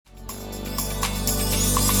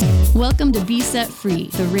Welcome to Be Set Free,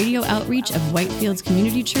 the radio outreach of Whitefields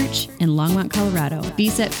Community Church in Longmont, Colorado. Be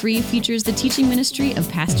Set Free features the teaching ministry of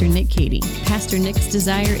Pastor Nick Cady. Pastor Nick's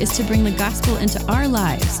desire is to bring the gospel into our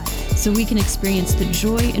lives so we can experience the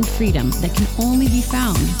joy and freedom that can only be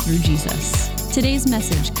found through Jesus. Today's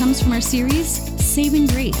message comes from our series, Saving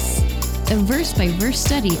Grace, a verse-by-verse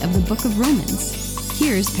study of the book of Romans.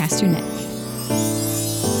 Here's Pastor Nick.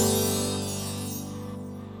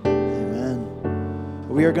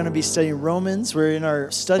 We are going to be studying Romans. We're in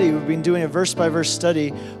our study. We've been doing a verse-by-verse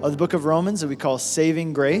study of the book of Romans that we call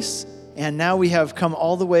Saving Grace. And now we have come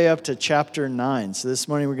all the way up to chapter 9. So this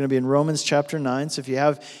morning we're going to be in Romans chapter 9. So if you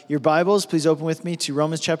have your Bibles, please open with me to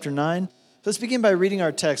Romans chapter 9. Let's begin by reading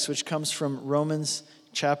our text, which comes from Romans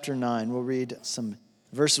chapter 9. We'll read some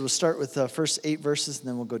verses. We'll start with the first 8 verses, and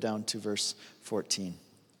then we'll go down to verse 14.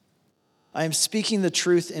 I am speaking the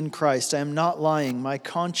truth in Christ. I am not lying. My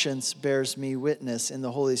conscience bears me witness in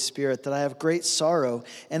the Holy Spirit that I have great sorrow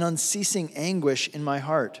and unceasing anguish in my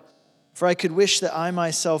heart. For I could wish that I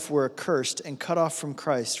myself were accursed and cut off from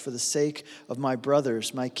Christ for the sake of my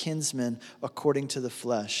brothers, my kinsmen, according to the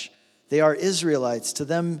flesh. They are Israelites. To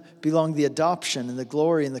them belong the adoption and the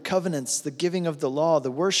glory and the covenants, the giving of the law,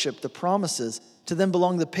 the worship, the promises. To them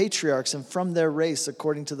belong the patriarchs, and from their race,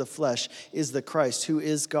 according to the flesh, is the Christ, who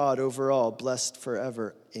is God over all, blessed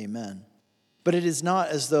forever. Amen. But it is not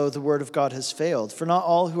as though the word of God has failed, for not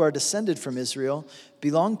all who are descended from Israel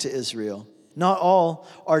belong to Israel. Not all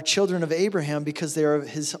are children of Abraham because they are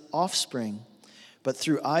his offspring. But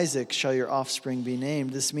through Isaac shall your offspring be named.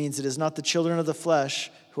 This means it is not the children of the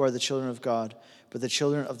flesh who are the children of God, but the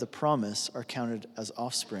children of the promise are counted as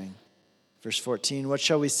offspring. Verse 14, what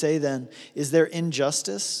shall we say then? Is there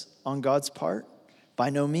injustice on God's part? By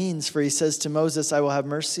no means, for he says to Moses, I will have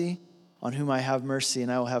mercy on whom I have mercy,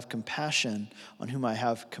 and I will have compassion on whom I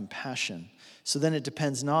have compassion. So then it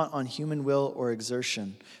depends not on human will or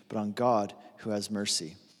exertion, but on God who has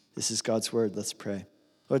mercy. This is God's word. Let's pray.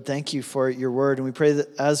 Lord, thank you for your word, and we pray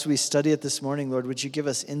that as we study it this morning, Lord, would you give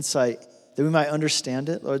us insight that we might understand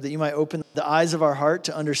it, Lord, that you might open the eyes of our heart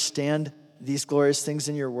to understand these glorious things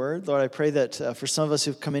in your word. Lord, I pray that for some of us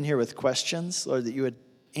who've come in here with questions, Lord, that you would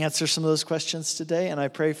answer some of those questions today. And I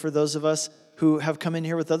pray for those of us who have come in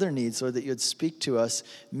here with other needs, Lord, that you would speak to us,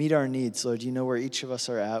 meet our needs. Lord, you know where each of us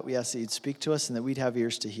are at. We ask that you'd speak to us and that we'd have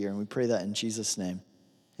ears to hear. And we pray that in Jesus' name.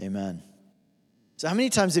 Amen. So how many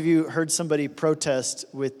times have you heard somebody protest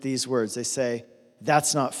with these words? They say,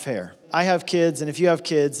 that's not fair. I have kids, and if you have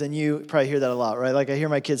kids, then you probably hear that a lot, right? Like I hear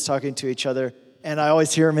my kids talking to each other, and I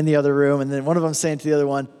always hear them in the other room, and then one of them saying to the other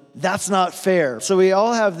one, that's not fair. So we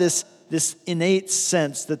all have this innate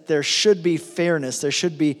sense that there should be fairness, there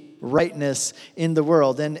should be rightness in the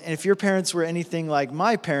world. And if your parents were anything like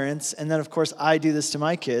my parents, and then of course I do this to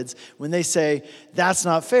my kids, when they say, that's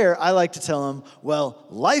not fair, I like to tell them, well,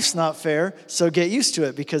 life's not fair, so get used to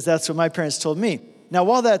it, because that's what my parents told me. Now,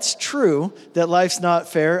 while that's true, that life's not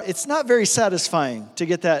fair, it's not very satisfying to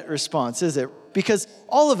get that response, is it? Because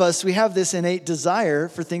all of us, we have this innate desire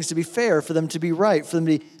for things to be fair, for them to be right, for them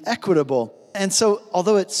to be equitable. And so,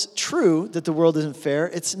 although it's true that the world isn't fair,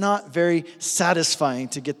 it's not very satisfying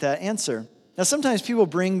to get that answer. Now, sometimes people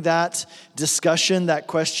bring that discussion, that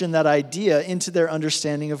question, that idea into their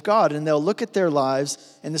understanding of God, and they'll look at their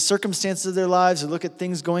lives and the circumstances of their lives, or look at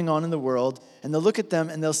things going on in the world, and they'll look at them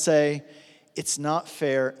and they'll say, it's not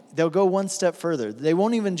fair. They'll go one step further. They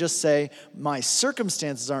won't even just say, my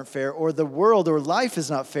circumstances aren't fair, or the world or life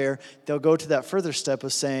is not fair. They'll go to that further step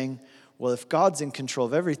of saying, well, if God's in control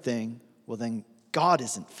of everything, well, then God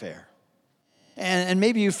isn't fair. And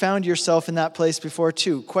maybe you found yourself in that place before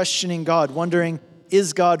too, questioning God, wondering,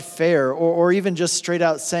 is God fair? Or even just straight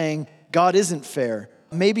out saying, God isn't fair.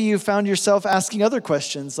 Maybe you found yourself asking other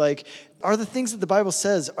questions like, are the things that the Bible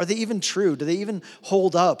says, are they even true? Do they even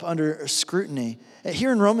hold up under scrutiny?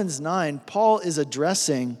 Here in Romans 9, Paul is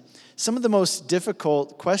addressing some of the most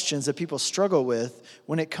difficult questions that people struggle with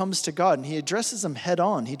when it comes to God. And he addresses them head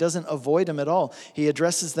on. He doesn't avoid them at all. He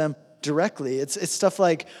addresses them directly. It's stuff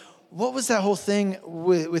like, what was that whole thing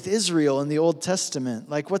with Israel in the Old Testament?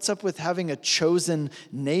 Like, what's up with having a chosen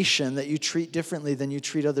nation that you treat differently than you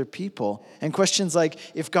treat other people? And questions like,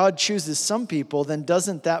 if God chooses some people, then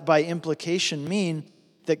doesn't that by implication mean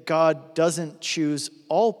that God doesn't choose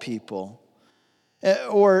all people?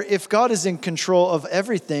 Or if God is in control of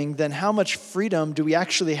everything, then how much freedom do we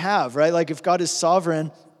actually have, right? Like if God is sovereign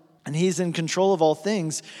and he's in control of all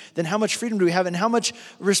things, then how much freedom do we have, and how much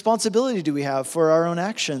responsibility do we have for our own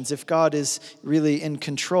actions if God is really in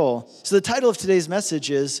control? So the title of today's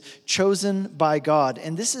message is Chosen by God.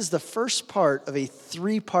 And this is the first part of a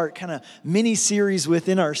 3-part kind of mini-series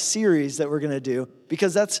within our series that we're going to do.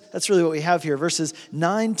 because that's really what we have here. Verses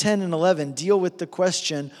 9, 10, and 11 deal with the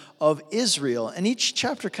question of Israel. And each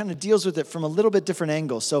chapter kind of deals with it from a little bit different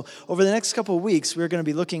angle. So over the next couple of weeks, we're going to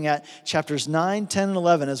be looking at chapters 9, 10, and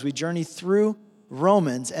 11 as we journey through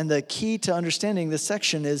Romans. And the key to understanding this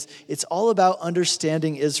section is it's all about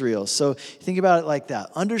understanding Israel. So think about it like that.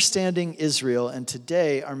 Understanding Israel. And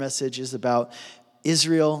today our message is about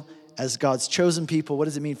Israel as God's chosen people. What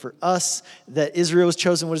does it mean for us that Israel was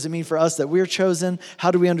chosen? What does it mean for us that we're chosen?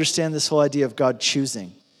 How do we understand this whole idea of God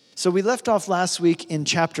choosing? So we left off last week in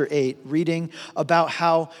chapter 8, reading about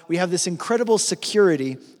how we have this incredible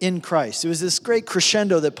security in Christ. It was this great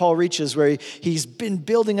crescendo that Paul reaches where he's been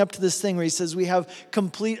building up to this thing where he says we have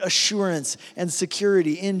complete assurance and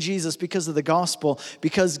security in Jesus because of the gospel,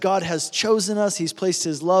 because God has chosen us, he's placed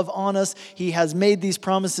his love on us, he has made these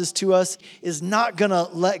promises to us, is not going to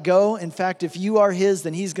let go. In fact, if you are his,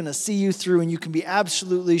 then he's going to see you through and you can be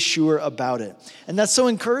absolutely sure about it. And that's so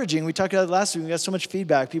encouraging. We talked about it last week. We got so much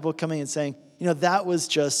feedback. People coming and saying, that was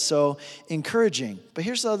just so encouraging. But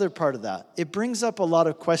here's the other part of that. It brings up a lot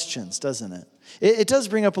of questions, doesn't it? It does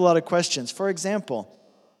bring up a lot of questions. For example,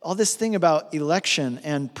 all this thing about election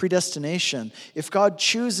and predestination, if God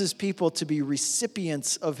chooses people to be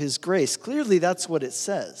recipients of his grace, clearly that's what it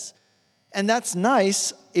says. And that's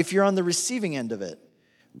nice if you're on the receiving end of it.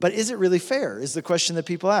 But is it really fair, is the question that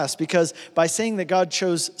people ask. Because by saying that God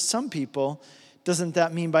chose some people, doesn't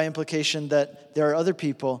that mean by implication that there are other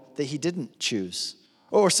people that he didn't choose?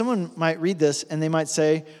 Or someone might read this and they might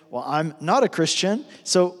say, well, I'm not a Christian,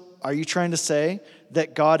 so are you trying to say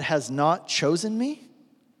that God has not chosen me?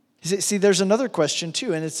 See, there's another question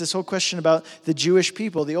too, and it's this whole question about the Jewish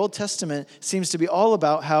people. The Old Testament seems to be all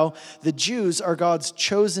about how the Jews are God's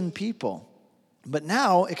chosen people. But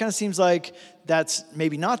now it kind of seems like that's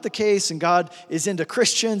maybe not the case, and God is into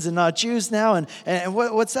Christians and not Jews now. And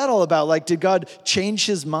what's that all about? Like, did God change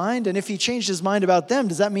his mind? And if he changed his mind about them,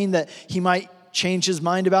 does that mean that he might change his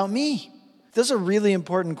mind about me? Those are really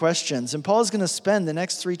important questions. And Paul is going to spend the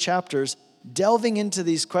next 3 chapters delving into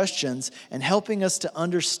these questions and helping us to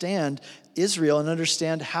understand Israel and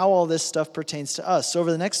understand how all this stuff pertains to us. So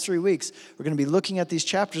over the next 3 weeks, we're going to be looking at these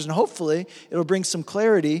chapters, and hopefully it'll bring some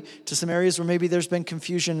clarity to some areas where maybe there's been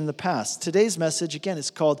confusion in the past. Today's message, again, is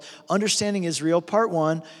called Understanding Israel, Part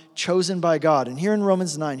 1, Chosen by God. And here in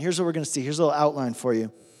Romans 9, here's what we're going to see. Here's a little outline for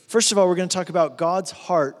you. First of all, we're going to talk about God's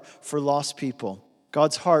heart for lost people.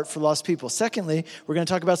 God's heart for lost people. Secondly, we're going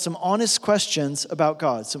to talk about some honest questions about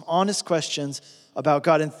God. Some honest questions about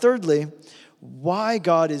God. And thirdly, why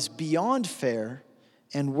God is beyond fair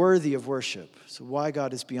and worthy of worship. So why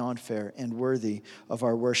God is beyond fair and worthy of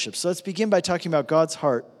our worship. So let's begin by talking about God's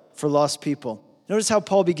heart for lost people. Notice how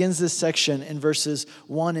Paul begins this section in verses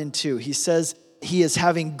 1 and 2. He says he is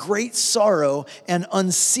having great sorrow and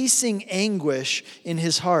unceasing anguish in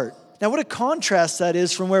his heart. Now, what a contrast that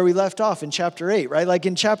is from where we left off in chapter 8, right? Like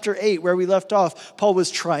in chapter 8, where we left off, Paul was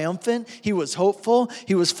triumphant, he was hopeful,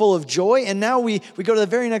 he was full of joy, and now we go to the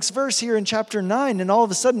very next verse here in chapter 9, and all of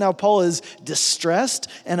a sudden now Paul is distressed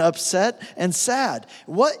and upset and sad.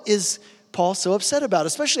 What is Paul so upset about,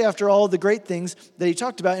 especially after all the great things that he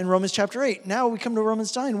talked about in Romans chapter 8? Now we come to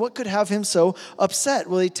Romans 9. What could have him so upset?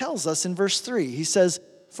 Well, he tells us in verse 3, he says,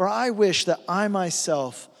 "For I wish that I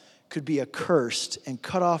myself could be accursed and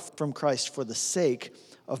cut off from Christ for the sake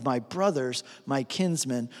of my brothers, my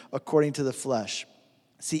kinsmen, according to the flesh."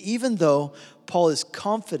 See, even though Paul is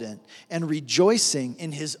confident and rejoicing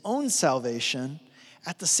in his own salvation,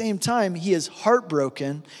 at the same time, he is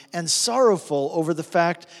heartbroken and sorrowful over the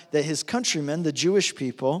fact that his countrymen, the Jewish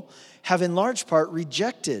people, have in large part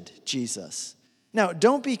rejected Jesus. Now,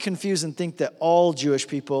 don't be confused and think that all Jewish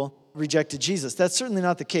people rejected Jesus. That's certainly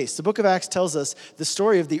not the case. The book of Acts tells us the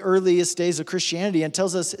story of the earliest days of Christianity and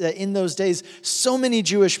tells us that in those days, so many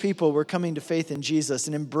Jewish people were coming to faith in Jesus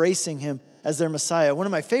and embracing him as their Messiah. One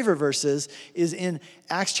of my favorite verses is in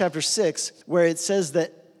Acts chapter 6, where it says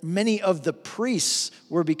that many of the priests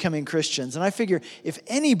were becoming Christians. And I figure if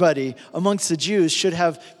anybody amongst the Jews should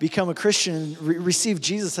have become a Christian and received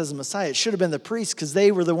Jesus as a Messiah, it should have been the priests, because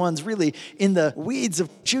they were the ones really in the weeds of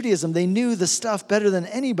Judaism. They knew the stuff better than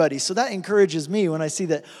anybody. So that encourages me when I see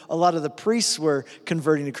that a lot of the priests were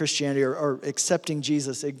converting to Christianity or accepting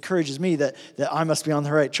Jesus. It encourages me that I must be on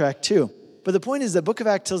the right track too. But the point is the book of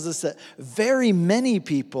Acts tells us that very many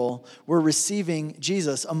people were receiving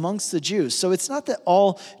Jesus amongst the Jews. So it's not that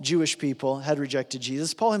all Jewish people had rejected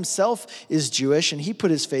Jesus. Paul himself is Jewish and he put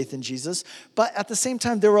his faith in Jesus. But at the same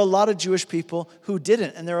time, there were a lot of Jewish people who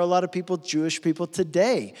didn't. And there are a lot of Jewish people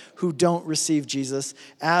today who don't receive Jesus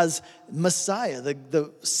as Messiah,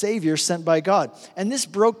 the Savior sent by God. And this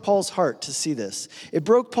broke Paul's heart to see this. It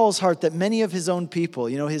broke Paul's heart that many of his own people,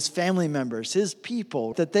 his family members, his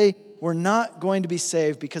people, that they were not going to be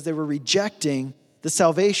saved because they were rejecting the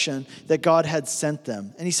salvation that God had sent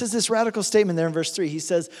them. And he says this radical statement there in verse 3. He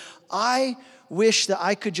says, I wish that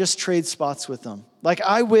I could just trade spots with them. Like,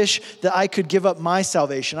 I wish that I could give up my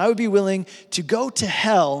salvation. I would be willing to go to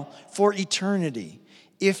hell for eternity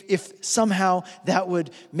if somehow that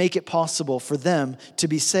would make it possible for them to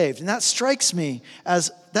be saved. And that strikes me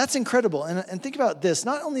as, that's incredible. And think about this.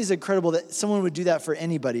 Not only is it incredible that someone would do that for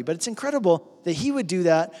anybody, but it's incredible that he would do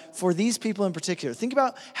that for these people in particular. Think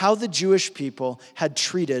about how the Jewish people had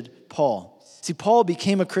treated Paul. See, Paul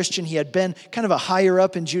became a Christian. He had been kind of a higher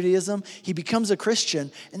up in Judaism. He becomes a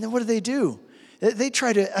Christian. And then what do? They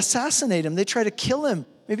try to assassinate him. They try to kill him.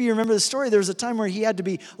 Maybe you remember the story. There was a time where he had to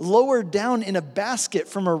be lowered down in a basket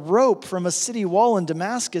from a rope from a city wall in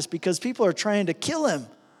Damascus because people are trying to kill him.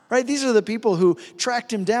 Right? These are the people who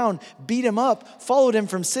tracked him down, beat him up, followed him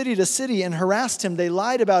from city to city and harassed him. They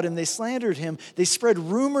lied about him. They slandered him. They spread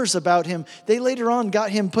rumors about him. They later on got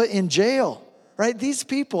him put in jail. Right? These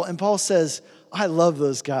people, and Paul says, I love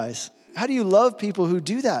those guys. How do you love people who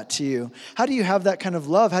do that to you? How do you have that kind of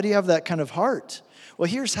love? How do you have that kind of heart? Well,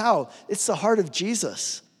 here's how. It's the heart of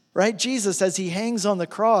Jesus, right? Jesus, as he hangs on the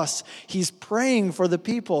cross, he's praying for the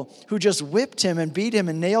people who just whipped him and beat him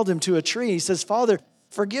and nailed him to a tree. He says, Father,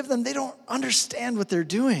 forgive them. They don't understand what they're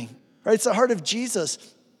doing, right? It's the heart of Jesus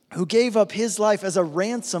who gave up his life as a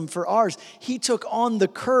ransom for ours. He took on the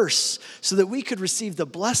curse so that we could receive the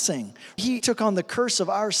blessing. He took on the curse of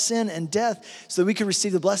our sin and death so that we could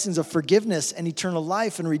receive the blessings of forgiveness and eternal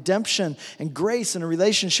life and redemption and grace and a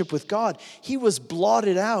relationship with God. He was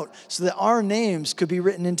blotted out so that our names could be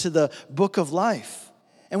written into the book of life.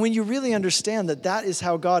 And when you really understand that that is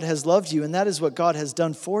how God has loved you and that is what God has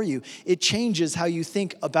done for you, it changes how you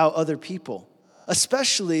think about other people.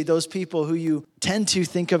 Especially those people who you tend to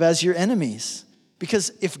think of as your enemies.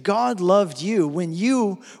 Because if God loved you when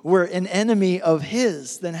you were an enemy of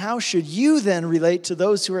his, then how should you then relate to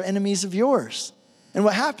those who are enemies of yours? And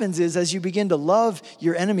what happens is, as you begin to love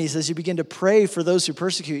your enemies, as you begin to pray for those who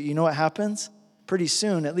persecute you, you know what happens? Pretty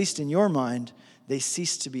soon, at least in your mind, they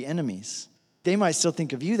cease to be enemies. They might still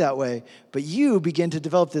think of you that way, but you begin to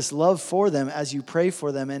develop this love for them as you pray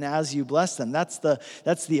for them and as you bless them. That's the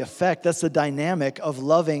effect, that's the dynamic of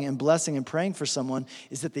loving and blessing and praying for someone,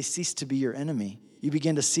 is that they cease to be your enemy. You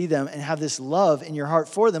begin to see them and have this love in your heart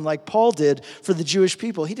for them, like Paul did for the Jewish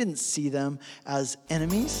people. He didn't see them as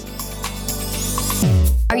enemies.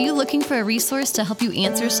 Are you looking for a resource to help you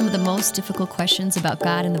answer some of the most difficult questions about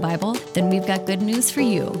God in the Bible? Then we've got good news for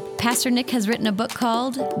you. Pastor Nick has written a book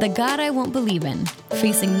called The God I Won't Believe In,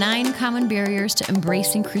 Facing 9 Common Barriers to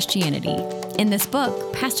Embracing Christianity. In this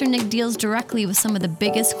book, Pastor Nick deals directly with some of the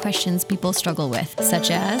biggest questions people struggle with, such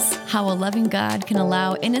as how a loving God can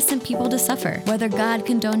allow innocent people to suffer, whether God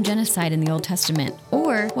condoned genocide in the Old Testament,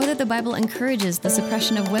 or whether the Bible encourages the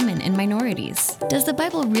suppression of women and minorities. Does the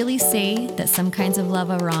Bible really say that some kinds of love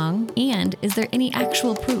are wrong? And is there any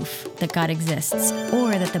actual proof that God exists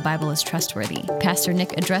or that the Bible is trustworthy? Pastor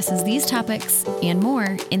Nick addresses these topics and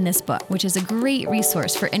more in this book, which is a great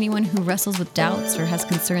resource for anyone who wrestles with doubts or has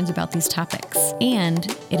concerns about these topics.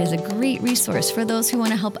 And it is a great resource for those who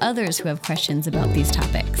want to help others who have questions about these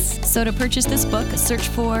topics. So to purchase this book, search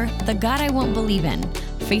for The God I Won't Believe In,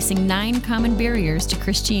 Facing 9 Common Barriers to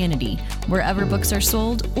Christianity, wherever books are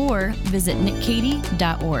sold, or visit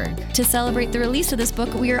nickcady.org. To celebrate the release of this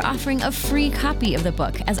book, we are offering a free copy of the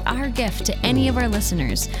book as our gift to any of our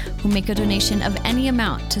listeners who make a donation of any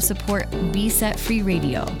amount to support Be Set Free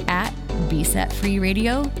Radio at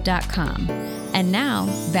besetfreeradio.com. And now,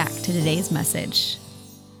 back to today's message.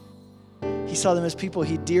 He saw them as people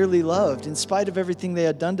he dearly loved in spite of everything they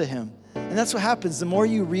had done to him. And that's what happens. The more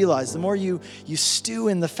you realize, the more you stew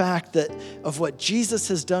in the fact that of what Jesus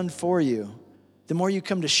has done for you, the more you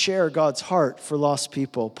come to share God's heart for lost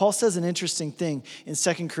people. Paul says an interesting thing in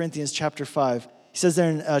 2 Corinthians chapter 5. He says there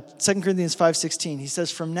in 2 Corinthians 5:16, he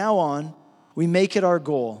says, from now on, we make it our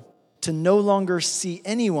goal to no longer see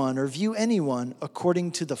anyone or view anyone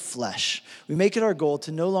according to the flesh. We make it our goal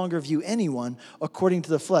to no longer view anyone according to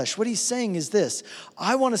the flesh. What he's saying is this: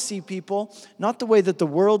 I want to see people not the way that the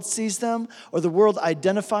world sees them or the world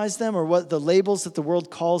identifies them or what the labels that the world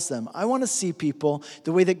calls them. I want to see people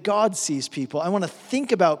the way that God sees people. I want to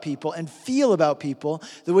think about people and feel about people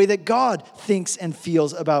the way that God thinks and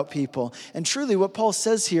feels about people. And truly what Paul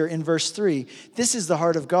says here in verse 3, this is the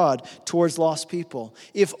heart of God towards lost people.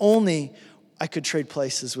 If only I could trade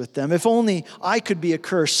places with them. If only I could be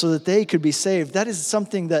accursed so that they could be saved. That is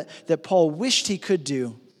something that Paul wished he could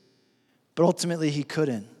do, but ultimately he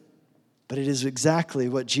couldn't. But it is exactly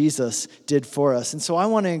what Jesus did for us. And so I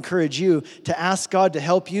want to encourage you to ask God to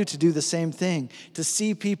help you to do the same thing, to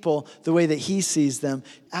see people the way that he sees them.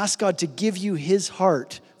 Ask God to give you his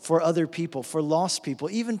heart for other people, for lost people,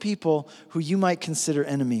 even people who you might consider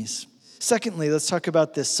enemies. Secondly, let's talk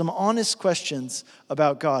about this, some honest questions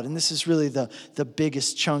about God. And this is really the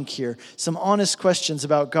biggest chunk here. Some honest questions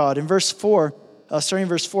about God. In verse 4, starting in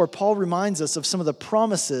verse 4, Paul reminds us of some of the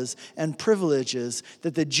promises and privileges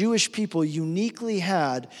that the Jewish people uniquely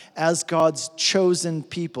had as God's chosen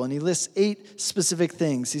people. And he lists 8 specific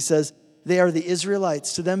things. He says, they are the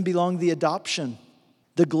Israelites. To them belong the adoption,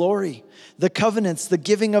 the glory, the covenants, the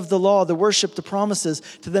giving of the law, the worship, the promises.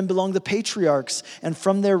 To them belong the patriarchs, and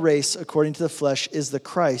from their race, according to the flesh, is the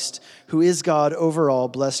Christ, who is God over all,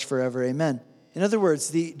 blessed forever. Amen. In other words,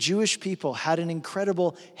 the Jewish people had an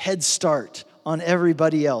incredible head start on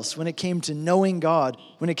everybody else when it came to knowing God,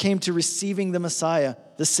 when it came to receiving the Messiah,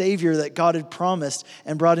 the Savior that God had promised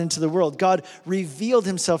and brought into the world. God revealed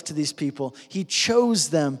himself to these people. He chose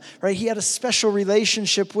them, right? He had a special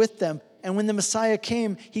relationship with them. And when the Messiah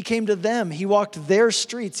came, he came to them. He walked their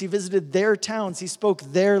streets. He visited their towns. He spoke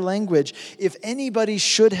their language. If anybody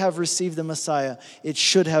should have received the Messiah, it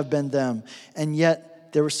should have been them. And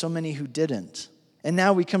yet, there were so many who didn't. And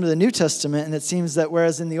now we come to the New Testament, and it seems that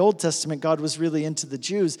whereas in the Old Testament, God was really into the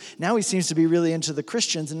Jews, now he seems to be really into the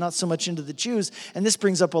Christians and not so much into the Jews. And this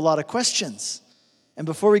brings up a lot of questions. And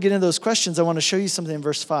before we get into those questions, I want to show you something in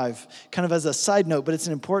verse 5, kind of as a side note, but it's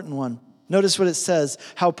an important one. Notice what it says,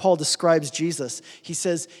 how Paul describes Jesus. He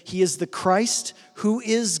says, he is the Christ who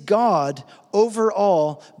is God over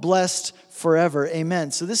all, blessed forever.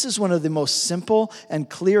 Amen. So this is one of the most simple and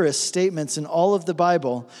clearest statements in all of the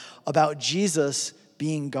Bible about Jesus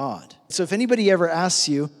being God. So if anybody ever asks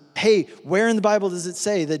you, hey, where in the Bible does it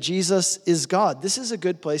say that Jesus is God? This is a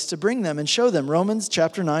good place to bring them and show them. Romans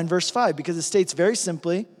chapter 9, verse 5, because it states very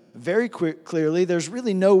simply, very clearly, there's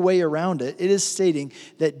really no way around it. It is stating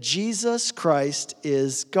that Jesus Christ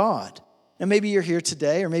is God. Now, maybe you're here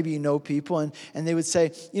today, or maybe you know people, and they would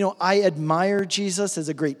say, I admire Jesus as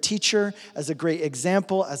a great teacher, as a great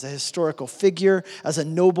example, as a historical figure, as a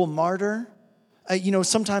noble martyr.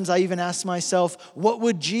 Sometimes I even ask myself, what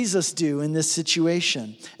would Jesus do in this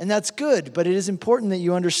situation? And that's good, but it is important that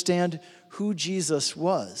you understand who Jesus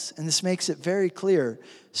was. And this makes it very clear,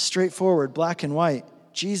 straightforward, black and white.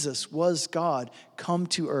 Jesus was God come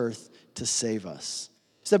to earth to save us.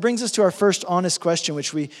 So that brings us to our first honest question,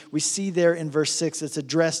 which we see there in verse 6. It's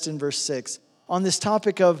addressed in verse 6. On this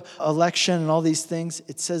topic of election and all these things,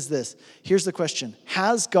 it says this. Here's the question.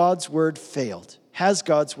 Has God's word failed? Has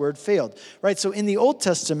God's word failed? Right, so in the Old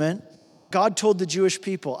Testament, God told the Jewish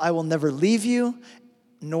people, I will never leave you,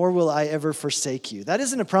 nor will I ever forsake you. That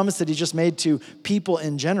isn't a promise that he just made to people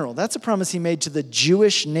in general. That's a promise he made to the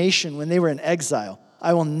Jewish nation when they were in exile.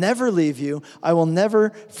 I will never leave you. I will never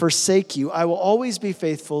forsake you. I will always be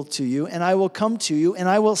faithful to you, and I will come to you, and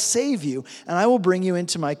I will save you, and I will bring you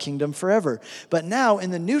into my kingdom forever. But now in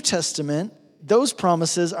the New Testament, those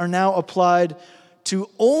promises are now applied to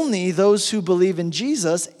only those who believe in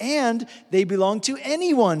Jesus, and they belong to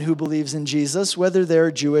anyone who believes in Jesus, whether they're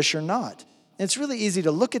Jewish or not. And it's really easy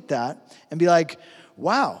to look at that and be like,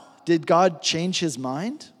 wow, did God change his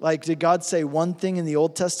mind? Like, did God say one thing in the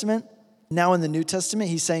Old Testament? Now in the New Testament,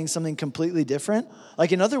 he's saying something completely different.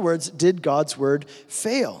 Like, in other words, did God's word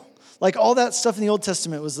fail? Like, all that stuff in the Old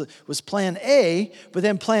Testament was plan A, but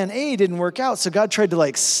then plan A didn't work out. So God tried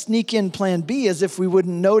to sneak in plan B as if we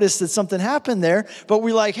wouldn't notice that something happened there. But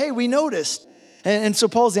we're like, hey, we noticed. And so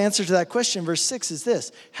Paul's answer to that question, verse 6, is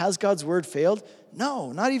this. Has God's word failed?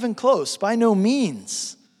 No, not even close. By no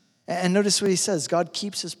means. And notice what he says. God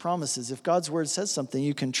keeps his promises. If God's word says something,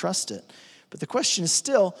 you can trust it. But the question is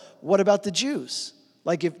still, what about the Jews?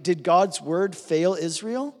 Did God's word fail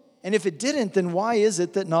Israel? And if it didn't, then why is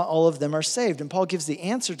it that not all of them are saved? And Paul gives the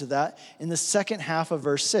answer to that in the second half of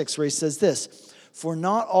verse 6, where he says this, for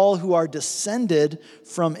not all who are descended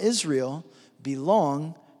from Israel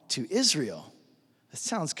belong to Israel. It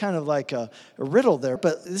sounds kind of like a riddle there,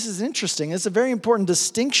 but this is interesting. It's a very important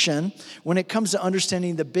distinction when it comes to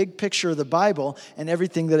understanding the big picture of the Bible and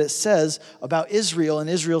everything that it says about Israel and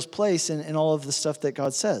Israel's place in all of the stuff that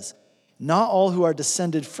God says. Not all who are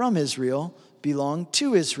descended from Israel belong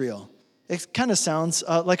to Israel. It kind of sounds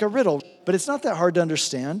like a riddle, but it's not that hard to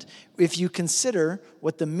understand if you consider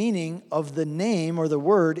what the meaning of the name or the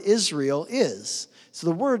word Israel is. So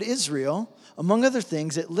the word Israel, among other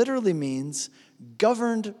things, it literally means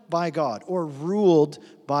governed by God or ruled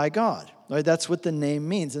by God. Right? That's what the name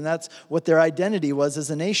means, and that's what their identity was as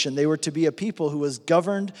a nation. They were to be a people who was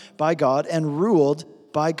governed by God and ruled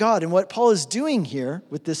by God. And what Paul is doing here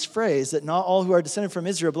with this phrase, that not all who are descended from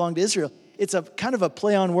Israel belong to Israel, it's a kind of a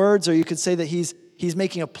play on words, or you could say that he's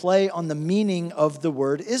making a play on the meaning of the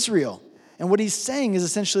word Israel. And what he's saying is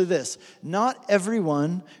essentially this: not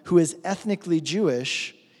everyone who is ethnically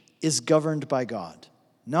Jewish is governed by God.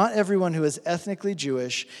 Not everyone who is ethnically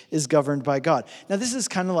Jewish is governed by God. Now, this is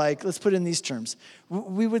kind of like, let's put it in these terms.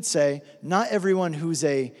 We would say not everyone who's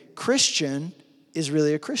a Christian is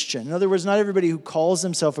really a Christian. In other words, not everybody who calls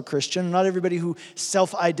himself a Christian, not everybody who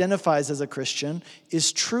self-identifies as a Christian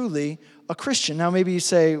is truly a Christian. Now, maybe you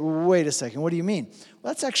say, wait a second, what do you mean?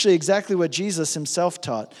 Well, that's actually exactly what Jesus himself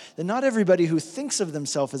taught, that not everybody who thinks of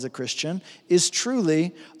themselves as a Christian is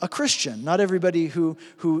truly a Christian. Not everybody who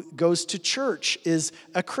goes to church is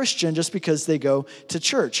a Christian just because they go to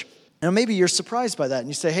church. Now, maybe you're surprised by that, and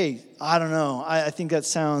you say, hey, I don't know, I think that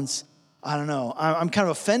sounds... I don't know. I'm kind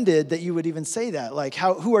of offended that you would even say that. Like,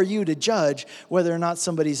 who are you to judge whether or not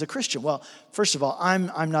somebody's a Christian? Well, first of all,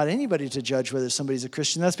 I'm not anybody to judge whether somebody's a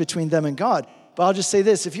Christian. That's between them and God. But I'll just say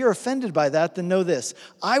this. If you're offended by that, then know this.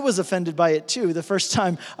 I was offended by it too. The first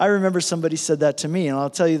time I remember somebody said that to me, and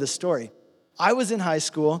I'll tell you the story. I was in high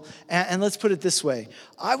school, and let's put it this way.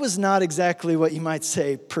 I was not exactly what you might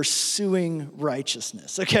say pursuing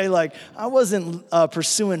righteousness, okay? Like, I wasn't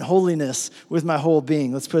pursuing holiness with my whole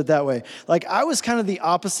being, let's put it that way. Like, I was kind of the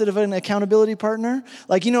opposite of an accountability partner.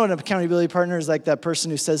 Like, you know what an accountability partner is? Like that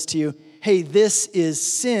person who says to you, hey, this is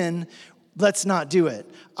sin, let's not do it.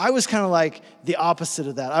 I was kind of like the opposite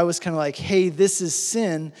of that. I was kind of like, hey, this is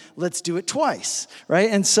sin, let's do it twice, right?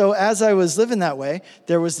 And so as I was living that way,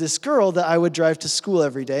 there was this girl that I would drive to school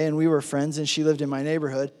every day, and we were friends, and she lived in my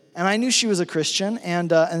neighborhood. And I knew she was a Christian and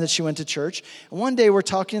that she went to church. And one day we're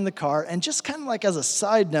talking in the car, and just kind of like as a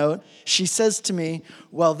side note, she says to me,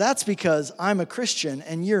 well, that's because I'm a Christian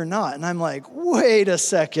and you're not. And I'm like, wait a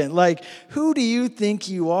second. Like, who do you think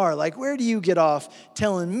you are? Like, where do you get off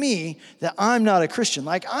telling me that I'm not a Christian?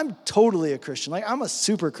 Like, I'm totally a Christian. Like, I'm a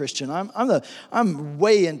super Christian. I'm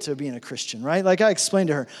way into being a Christian, right? Like, I explained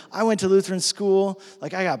to her, I went to Lutheran school.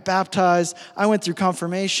 Like, I got baptized. I went through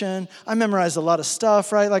confirmation. I memorized a lot of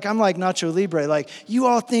stuff, right? Like, I'm like Nacho Libre. Like, you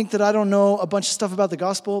all think that I don't know a bunch of stuff about the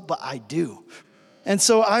gospel, but I do. And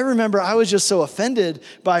so I remember I was just so offended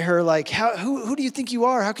by her. Like, who do you think you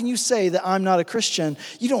are? How can you say that I'm not a Christian?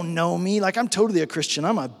 You don't know me. Like, I'm totally a Christian.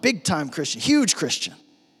 I'm a big-time Christian, huge Christian.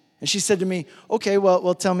 And she said to me, okay,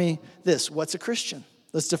 well, tell me this. What's a Christian?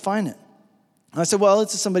 Let's define it. And I said, well,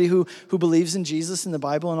 it's somebody who believes in Jesus and the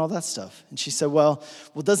Bible and all that stuff. And she said, well,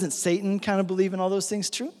 doesn't Satan kind of believe in all those things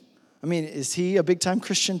too? I mean, is he a big-time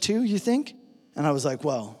Christian too, you think? And I was like,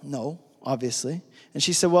 well, no, obviously. And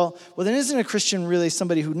she said, well, then isn't a Christian really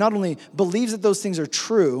somebody who not only believes that those things are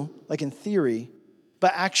true, like in theory,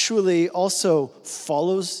 but actually also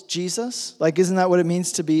follows Jesus? Like, isn't that what it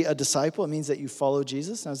means to be a disciple? It means that you follow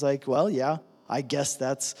Jesus. And I was like, well, yeah, I guess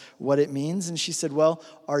that's what it means. And she said, well,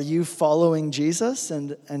 are you following Jesus?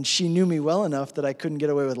 And she knew me well enough that I couldn't get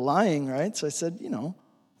away with lying, right? So I said,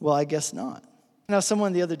 well, I guess not. Now,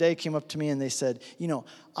 someone the other day came up to me and they said,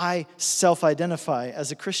 I self-identify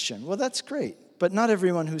as a Christian. Well, that's great. But not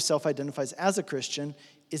everyone who self-identifies as a Christian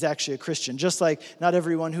is actually a Christian. Just like not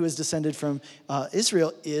everyone who is descended from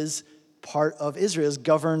Israel is part of Israel, is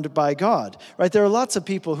governed by God, right? There are lots of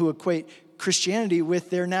people who equate Christianity with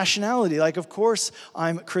their nationality. Like, of course,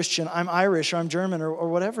 I'm Christian, I'm Irish, or I'm German, or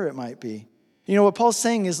whatever it might be. What Paul's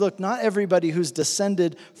saying is, look, not everybody who's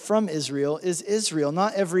descended from Israel is Israel.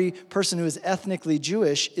 Not every person who is ethnically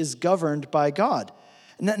Jewish is governed by God.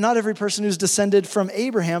 Not every person who's descended from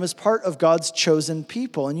Abraham is part of God's chosen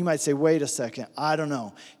people. And you might say, wait a second, I don't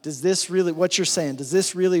know. Does this really, what you're saying, does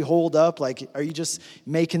this really hold up? Like, are you just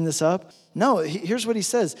making this up? No, here's what he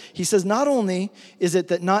says. He says, not only is it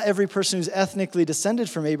that not every person who's ethnically descended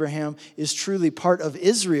from Abraham is truly part of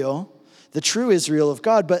Israel, the true Israel of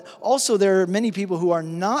God. But also there are many people who are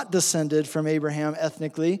not descended from Abraham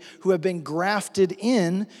ethnically, who have been grafted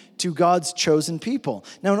in to God's chosen people.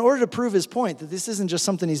 Now, in order to prove his point that this isn't just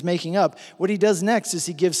something he's making up, what he does next is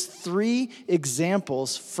he gives 3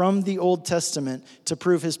 examples from the Old Testament to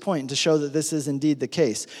prove his point and to show that this is indeed the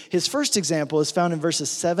case. His first example is found in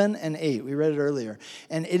verses 7 and 8. We read it earlier.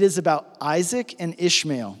 And it is about Isaac and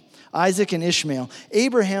Ishmael. Isaac and Ishmael.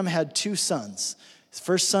 Abraham had 2 sons. His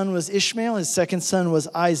first son was Ishmael. His second son was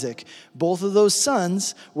Isaac. Both of those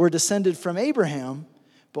sons were descended from Abraham,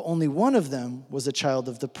 but only one of them was a child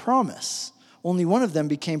of the promise. Only one of them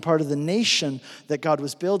became part of the nation that God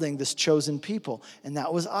was building, this chosen people, and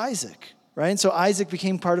that was Isaac, right? And so Isaac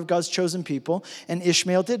became part of God's chosen people, and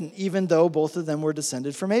Ishmael didn't, even though both of them were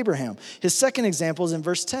descended from Abraham. His second example is in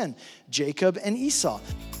verse 10, Jacob and Esau.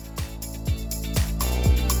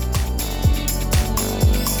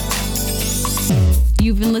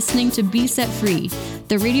 You've been listening to Be Set Free,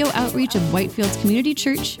 the radio outreach of Whitefields Community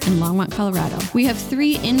Church in Longmont, Colorado. We have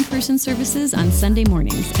 3 in-person services on Sunday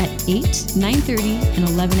mornings at 8, 9:30, and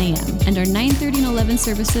 11 a.m. And our 9:30 and 11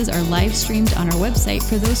 services are live streamed on our website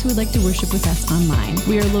for those who would like to worship with us online.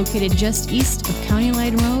 We are located just east of County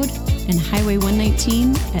Line Road and Highway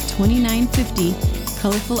 119 at 2950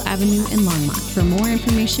 Colorful Avenue in Longmont. For more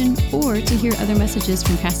information or to hear other messages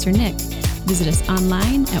from Pastor Nick, visit us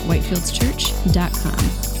online at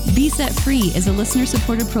whitefieldschurch.com. Be Set Free is a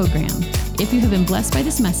listener-supported program. If you have been blessed by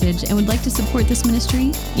this message and would like to support this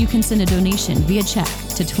ministry, you can send a donation via check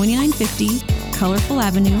to 2950 Colorful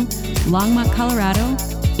Avenue, Longmont, Colorado,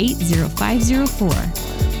 80504,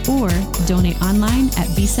 or donate online at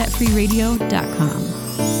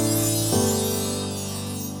besetfreeradio.com.